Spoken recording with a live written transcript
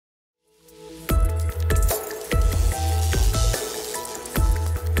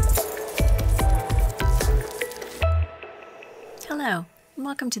and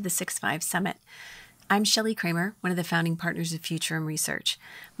welcome to the 6.5 Summit. I'm Shelley Kramer, one of the founding partners of Futurum Research.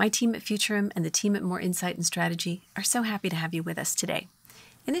 My team at Futurum and the team at Moor Insight and Strategy are so happy to have you with us today.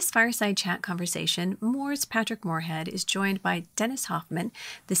 In this fireside chat conversation, Moor's Patrick Moorhead is joined by Dennis Hoffman,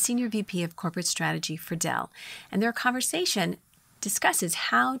 the Senior VP of Corporate Strategy for Dell, and their conversation discusses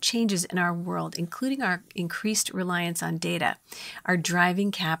how changes in our world, including our increased reliance on data, are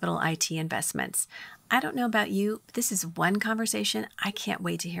driving capital IT investments. I don't know about you, but this is one conversation I can't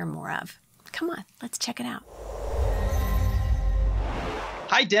wait to hear more of. Come on, let's check it out.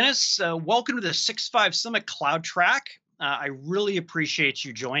 Hi, Dennis. Welcome to the 6.5 Summit Cloud Track. I really appreciate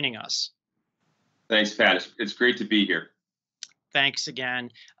you joining us. Thanks, Pat. It's great to be here. Thanks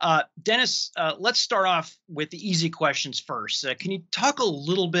again. Dennis, let's start off with the easy questions first. Can you talk a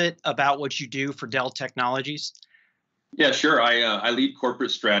little bit about what you do for Dell Technologies? Yeah, sure. I lead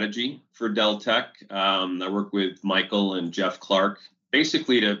corporate strategy for Dell Tech. I work with Michael and Jeff Clark,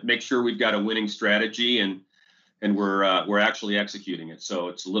 basically to make sure we've got a winning strategy and we're actually executing it. So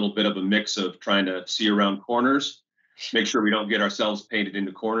it's a little bit of a mix of trying to see around corners, make sure we don't get ourselves painted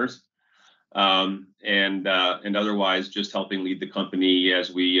into corners, and otherwise just helping lead the company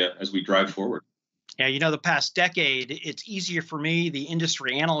as we drive forward. Yeah, you know, the past decade, it's easier for me, the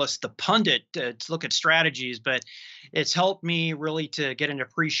industry analyst, the pundit, to look at strategies, but it's helped me really to get an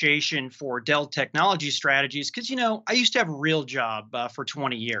appreciation for Dell Technologies strategies because, you know, I used to have a real job for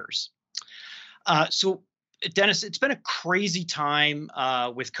 20 years. So, Dennis, it's been a crazy time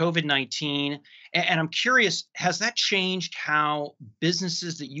with COVID-19, and I'm curious, has that changed how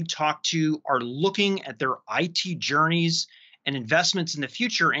businesses that you talk to are looking at their IT journeys and investments in the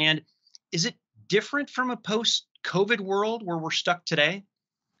future? And is it different from a post-COVID world where we're stuck today?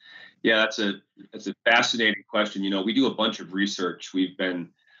 Yeah, that's a fascinating question. You know, we do a bunch of research. We've been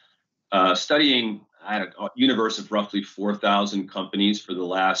studying a universe of roughly 4,000 companies for the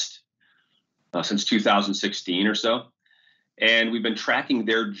last since 2016 or so. And we've been tracking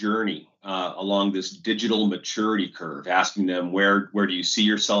their journey along this digital maturity curve, asking them, where do you see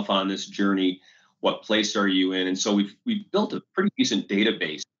yourself on this journey? What place are you in? And so we've built a pretty decent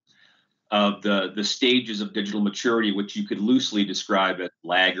database of the stages of digital maturity, which you could loosely describe as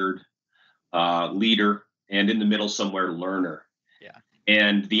laggard, leader, and in the middle somewhere, learner. Yeah.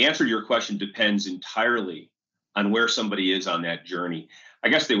 And the answer to your question depends entirely on where somebody is on that journey. I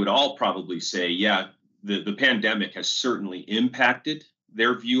guess they would all probably say, yeah, the pandemic has certainly impacted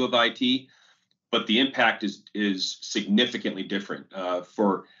their view of IT, but the impact is significantly different.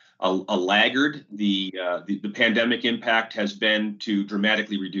 For a laggard, the pandemic impact has been to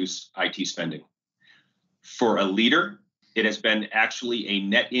dramatically reduce IT spending. For a leader, it has been actually a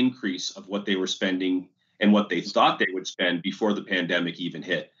net increase of what they were spending and what they thought they would spend before the pandemic even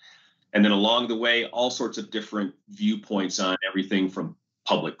hit. And then along the way, all sorts of different viewpoints on everything from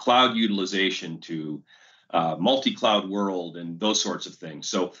public cloud utilization to multi-cloud world and those sorts of things.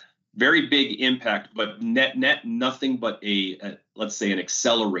 So very big impact, but net nothing but let's say an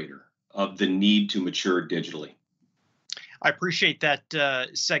accelerator of the need to mature digitally. I appreciate that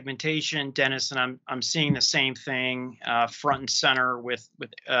segmentation, Dennis, and I'm seeing the same thing front and center with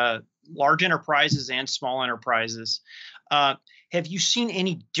large enterprises and small enterprises. Have you seen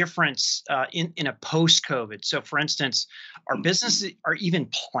any difference in a post-COVID? So, for instance, are businesses are even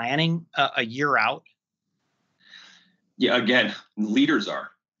planning a year out? Yeah, again, leaders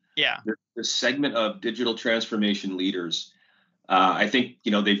are. Yeah. The segment of digital transformation leaders, I think,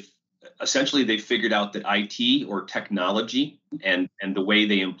 you know, they've figured out that IT or technology and the way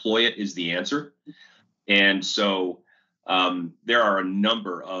they employ it is the answer. And so there are a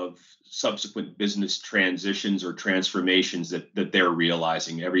number of subsequent business transitions or transformations that they're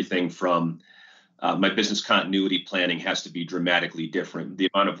realizing. Everything from my business continuity planning has to be dramatically different. The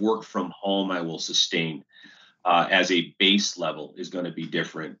amount of work from home I will sustain as a base level is going to be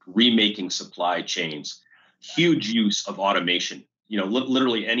different. Remaking supply chains, huge use of automation. You know,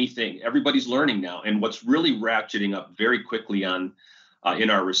 literally anything. Everybody's learning now. And what's really ratcheting up very quickly in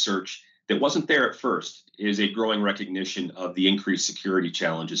our research that wasn't there at first is a growing recognition of the increased security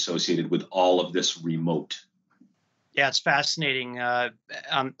challenge associated with all of this remote. Yeah, it's fascinating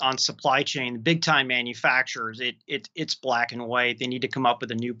on supply chain. Big time manufacturers, it's black and white. They need to come up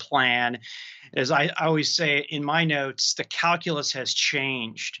with a new plan. As I always say in my notes, the calculus has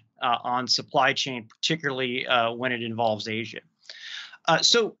changed on supply chain, particularly when it involves Asia.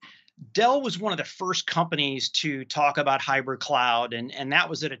 So Dell was one of the first companies to talk about hybrid cloud, and that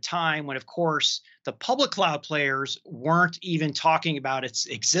was at a time when, of course, the public cloud players weren't even talking about its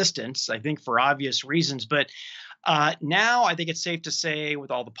existence, I think for obvious reasons. But Now, I think it's safe to say,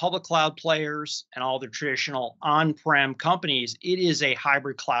 with all the public cloud players and all the traditional on-prem companies, it is a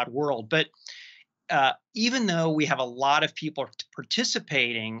hybrid cloud world. But even though we have a lot of people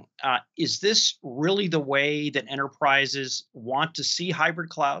participating, is this really the way that enterprises want to see hybrid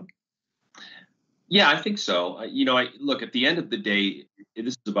cloud? Yeah, I think so. I look at the end of the day,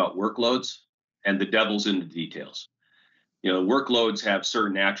 this is about workloads, and the devil's in the details. Workloads have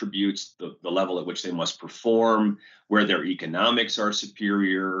certain attributes, the level at which they must perform, where their economics are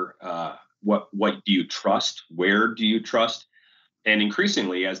superior, what do you trust, where do you trust, and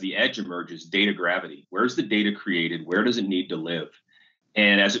increasingly, as the edge emerges, data gravity. Where's the data created? Where does it need to live?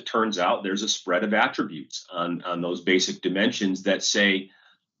 And as it turns out, there's a spread of attributes on those basic dimensions that say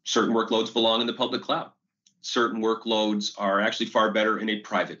certain workloads belong in the public cloud. Certain workloads are actually far better in a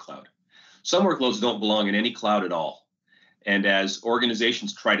private cloud. Some workloads don't belong in any cloud at all. And as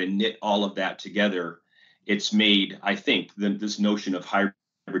organizations try to knit all of that together, it's made, I think, this notion of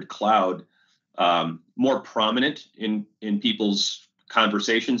hybrid cloud more prominent in people's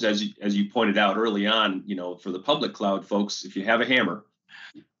conversations. As you pointed out early on, for the public cloud folks, if you have a hammer,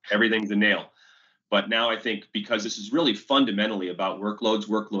 everything's a nail. But now I think because this is really fundamentally about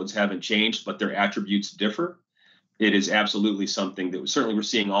workloads haven't changed, but their attributes differ. It is absolutely something that we're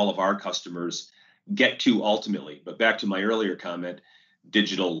seeing all of our customers get to ultimately. But back to my earlier comment,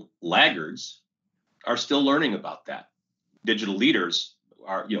 digital laggards are still learning about that. Digital leaders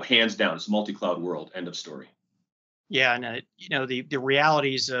are, hands down, it's a multi-cloud world, end of story. Yeah, and the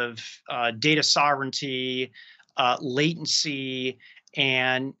realities of data sovereignty, latency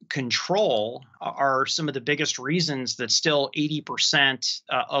and control are some of the biggest reasons that still 80%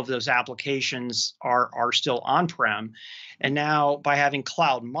 of those applications are still on-prem. And now by having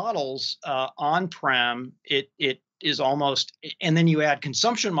cloud models on-prem, it is almost, and then you add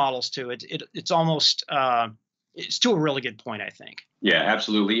consumption models to it, it's almost, it's to a really good point, I think. Yeah,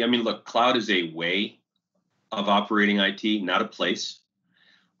 absolutely. I mean, look, cloud is a way of operating IT, not a place.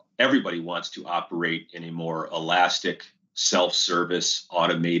 Everybody wants to operate in a more elastic, self-service,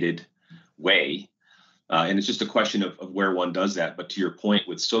 automated way. And it's just a question of where one does that. But to your point,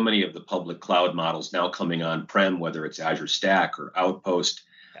 with so many of the public cloud models now coming on-prem, whether it's Azure Stack or Outpost,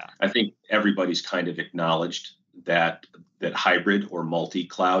 yeah, I think everybody's kind of acknowledged that hybrid or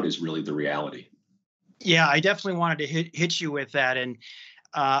multi-cloud is really the reality. Yeah, I definitely wanted to hit you with that. And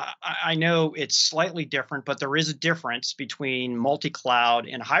I know it's slightly different, but there is a difference between multi-cloud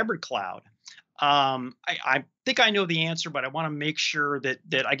and hybrid cloud. I think I know the answer, but I want to make sure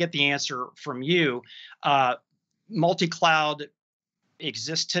that I get the answer from you. Multi-cloud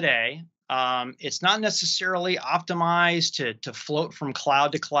exists today. It's not necessarily optimized to float from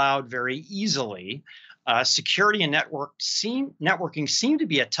cloud to cloud very easily. Security and networking seem to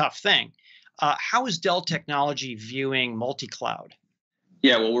be a tough thing. How is Dell Technology viewing multi-cloud?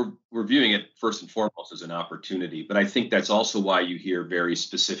 Yeah, well, we're viewing it first and foremost as an opportunity, but I think that's also why you hear very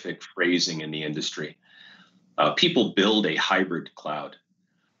specific phrasing in the industry. People build a hybrid cloud,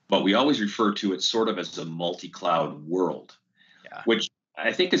 but we always refer to it sort of as a multi-cloud world, yeah, which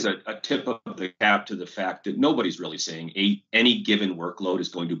I think is a tip of the cap to the fact that nobody's really saying any given workload is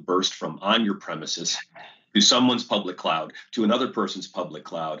going to burst from on your premises to someone's public cloud, to another person's public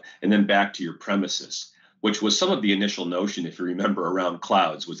cloud, and then back to your premises, which was some of the initial notion, if you remember, around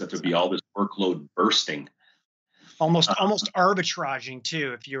clouds, was that there'd be all this workload bursting. Almost arbitraging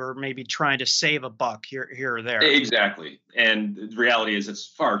too, if you're maybe trying to save a buck here or there. Exactly. And the reality is it's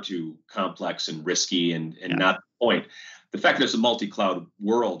far too complex and risky and yeah, not the point. The fact that it's a multi-cloud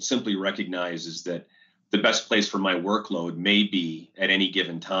world simply recognizes that the best place for my workload may be at any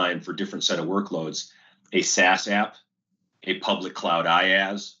given time for different set of workloads, a SaaS app, a public cloud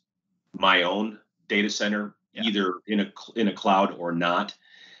IaaS, my own data center, yeah, either in a cloud or not.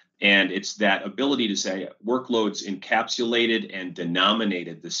 And it's that ability to say workloads encapsulated and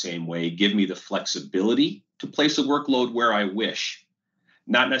denominated the same way give me the flexibility to place a workload where I wish,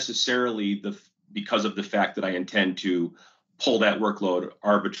 not necessarily because of the fact that I intend to pull that workload,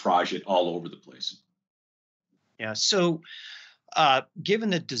 arbitrage it all over the place. Yeah. So given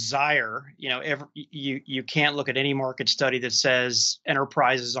the desire, you can't look at any market study that says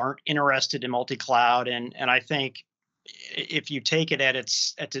enterprises aren't interested in multi-cloud. And I think if you take it at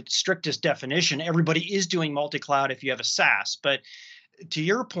its strictest definition, everybody is doing multi-cloud if you have a SaaS. But to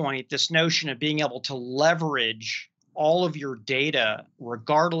your point, this notion of being able to leverage all of your data,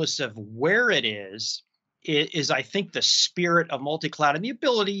 regardless of where it is I think the spirit of multi-cloud, and the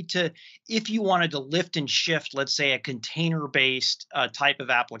ability to, if you wanted to lift and shift, let's say a container-based type of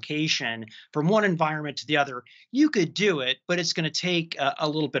application from one environment to the other, you could do it, but it's going to take a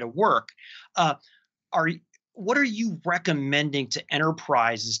little bit of work. what are you recommending to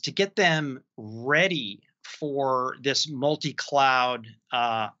enterprises to get them ready for this multi-cloud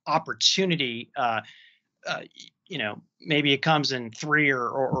opportunity? Maybe it comes in 3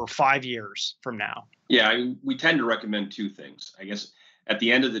 or 5 years from now. Yeah, we tend to recommend two things. I guess at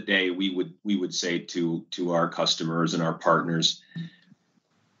the end of the day, we would say to our customers and our partners,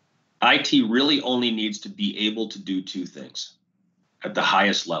 IT really only needs to be able to do two things at the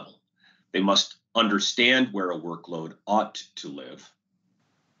highest level. They must understand where a workload ought to live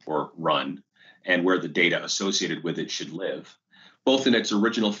or run and where the data associated with it should live, both in its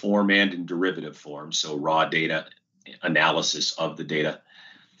original form and in derivative form, so raw data analysis of the data.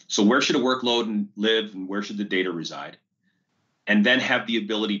 So where should a workload live and where should the data reside? And then have the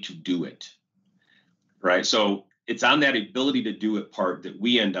ability to do it, right? So it's on that ability to do it part that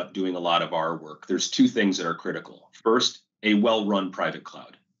we end up doing a lot of our work. There's two things that are critical. First, a well-run private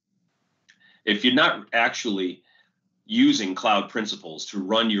cloud. If you're not actually using cloud principles to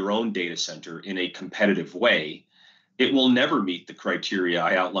run your own data center in a competitive way, it will never meet the criteria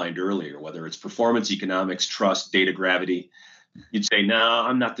I outlined earlier, whether it's performance, economics, trust, data gravity. You'd say, no,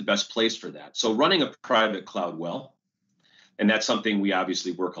 I'm not the best place for that. So running a private cloud well, and that's something we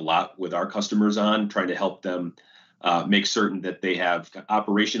obviously work a lot with our customers on, trying to help them make certain that they have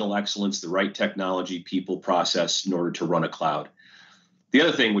operational excellence, the right technology, people, process in order to run a cloud. The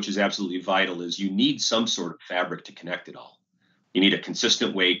other thing, which is absolutely vital, is you need some sort of fabric to connect it all. You need a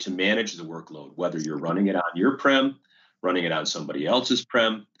consistent way to manage the workload, whether you're running it on your prem, running it on somebody else's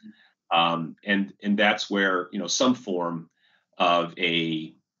prem, and that's where some form of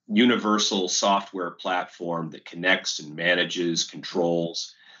a universal software platform that connects and manages,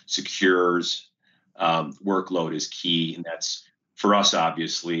 controls, secures workload is key, and that's for us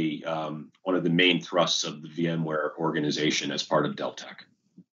obviously one of the main thrusts of the VMware organization as part of Dell Tech.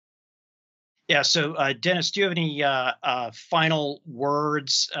 Yeah. So, Dennis, do you have any final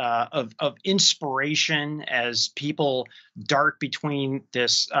words of inspiration as people dart between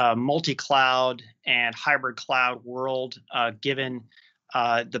this multi-cloud and hybrid cloud world, given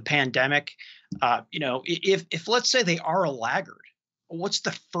the pandemic? If let's say they are a laggard, what's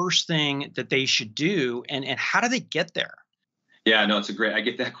the first thing that they should do, and how do they get there? Yeah, no, I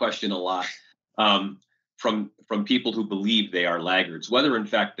get that question a lot. From people who believe they are laggards, whether in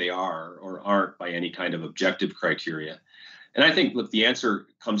fact they are or aren't by any kind of objective criteria. And I think, look, the answer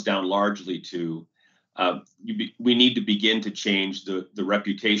comes down largely to we need to begin to change the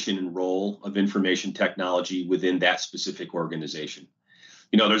reputation and role of information technology within that specific organization.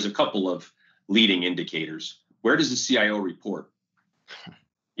 There's a couple of leading indicators. Where does the CIO report?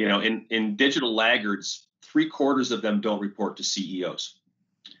 In digital laggards, 3/4 of them don't report to CEOs.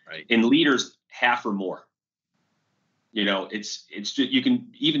 Right. In leaders, half or more. It's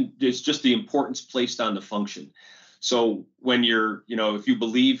just the importance placed on the function. So when if you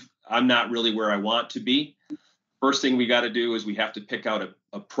believe I'm not really where I want to be, first thing we got to do is we have to pick out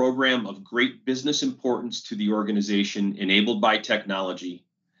a program of great business importance to the organization enabled by technology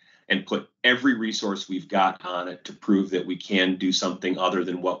and put every resource we've got on it to prove that we can do something other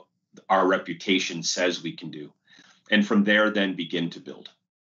than what our reputation says we can do. And from there, then begin to build.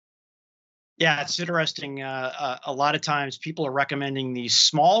 Yeah, it's interesting. A lot of times people are recommending these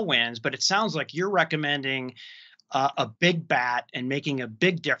small wins, but it sounds like you're recommending a big bat and making a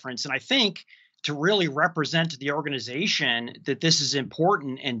big difference. And I think to really represent to the organization that this is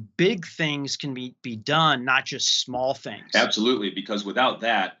important and big things can be done, not just small things. Absolutely, because without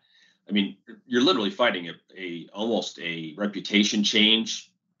that, you're literally fighting almost a reputation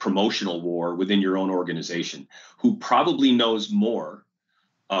change, promotional war within your own organization, who probably knows more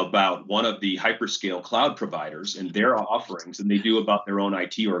about one of the hyperscale cloud providers and their offerings than they do about their own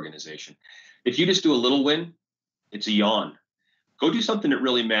IT organization. If you just do a little win, it's a yawn. Go do something that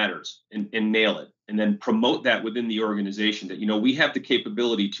really matters and nail it, and then promote that within the organization that, we have the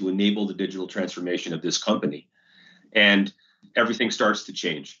capability to enable the digital transformation of this company. And everything starts to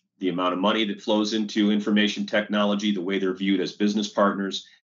change. The amount of money that flows into information technology, the way they're viewed as business partners,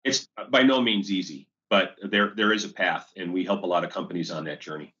 it's by no means easy. But there is a path, and we help a lot of companies on that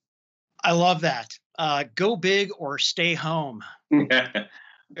journey. I love that. Go big or stay home.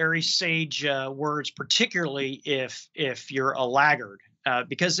 Very sage words, particularly if you're a laggard.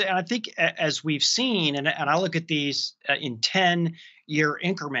 Because I think as we've seen, and I look at these in 10-year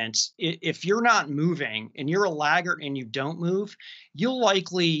increments, if you're not moving and you're a laggard and you don't move, you'll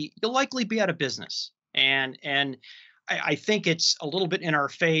likely be out of business. And I think it's a little bit in our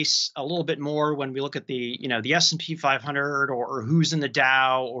face, a little bit more when we look at the S&P 500 or who's in the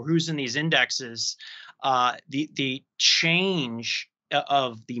Dow or who's in these indexes. The change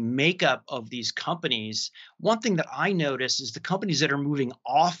of the makeup of these companies, one thing that I notice is the companies that are moving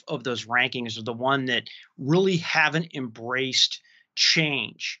off of those rankings are the one that really haven't embraced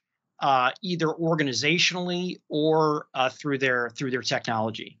change, either organizationally or through their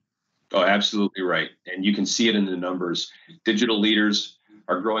technology. Oh, absolutely right. And you can see it in the numbers. Digital leaders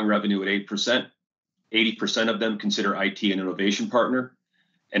are growing revenue at 8%. 80% of them consider IT an innovation partner.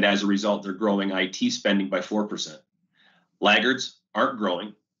 And as a result, they're growing IT spending by 4%. Laggards aren't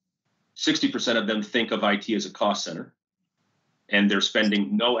growing. 60% of them think of IT as a cost center, and they're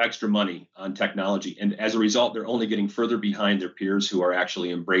spending no extra money on technology. And as a result, they're only getting further behind their peers who are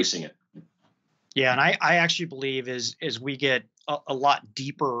actually embracing it. Yeah, and I actually believe as we get a lot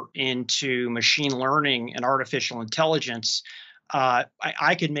deeper into machine learning and artificial intelligence,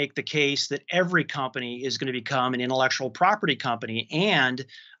 I could make the case that every company is going to become an intellectual property company and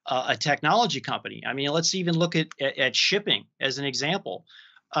a technology company. I mean, let's even look at shipping as an example.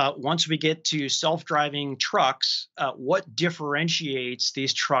 Once we get to self-driving trucks, what differentiates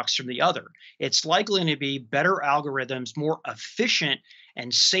these trucks from the other? It's likely to be better algorithms, more efficient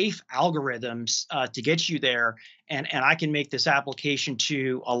and safe algorithms to get you there. And I can make this application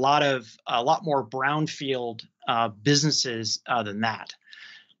to a lot more brownfield businesses than that.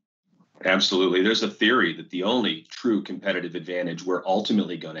 Absolutely. There's a theory that the only true competitive advantage we're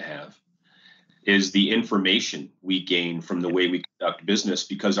ultimately going to have is the information we gain from the way we conduct business,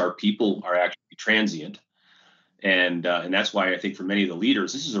 because our people are actually transient. And that's why I think for many of the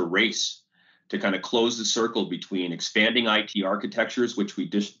leaders, this is a race to kind of close the circle between expanding IT architectures, which we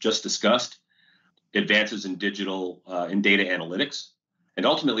just discussed, advances in digital and data analytics, and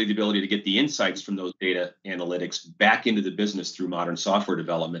ultimately the ability to get the insights from those data analytics back into the business through modern software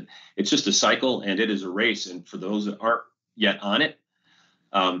development. It's just a cycle, and it is a race. And for those that aren't yet on it,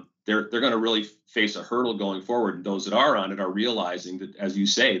 they're going to really face a hurdle going forward. And those that are on it are realizing that, as you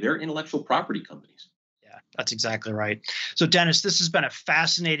say, they're intellectual property companies. Yeah, that's exactly right. So, Dennis, this has been a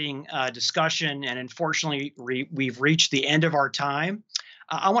fascinating discussion, and unfortunately, we've reached the end of our time.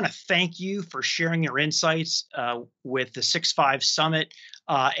 I want to thank you for sharing your insights with the 6.5 Summit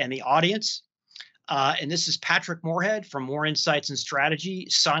and the audience. And this is Patrick Moorhead from More Insights and Strategy,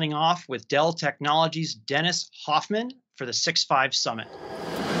 signing off with Dell Technologies' Dennis Hoffman for the 6.5 Summit.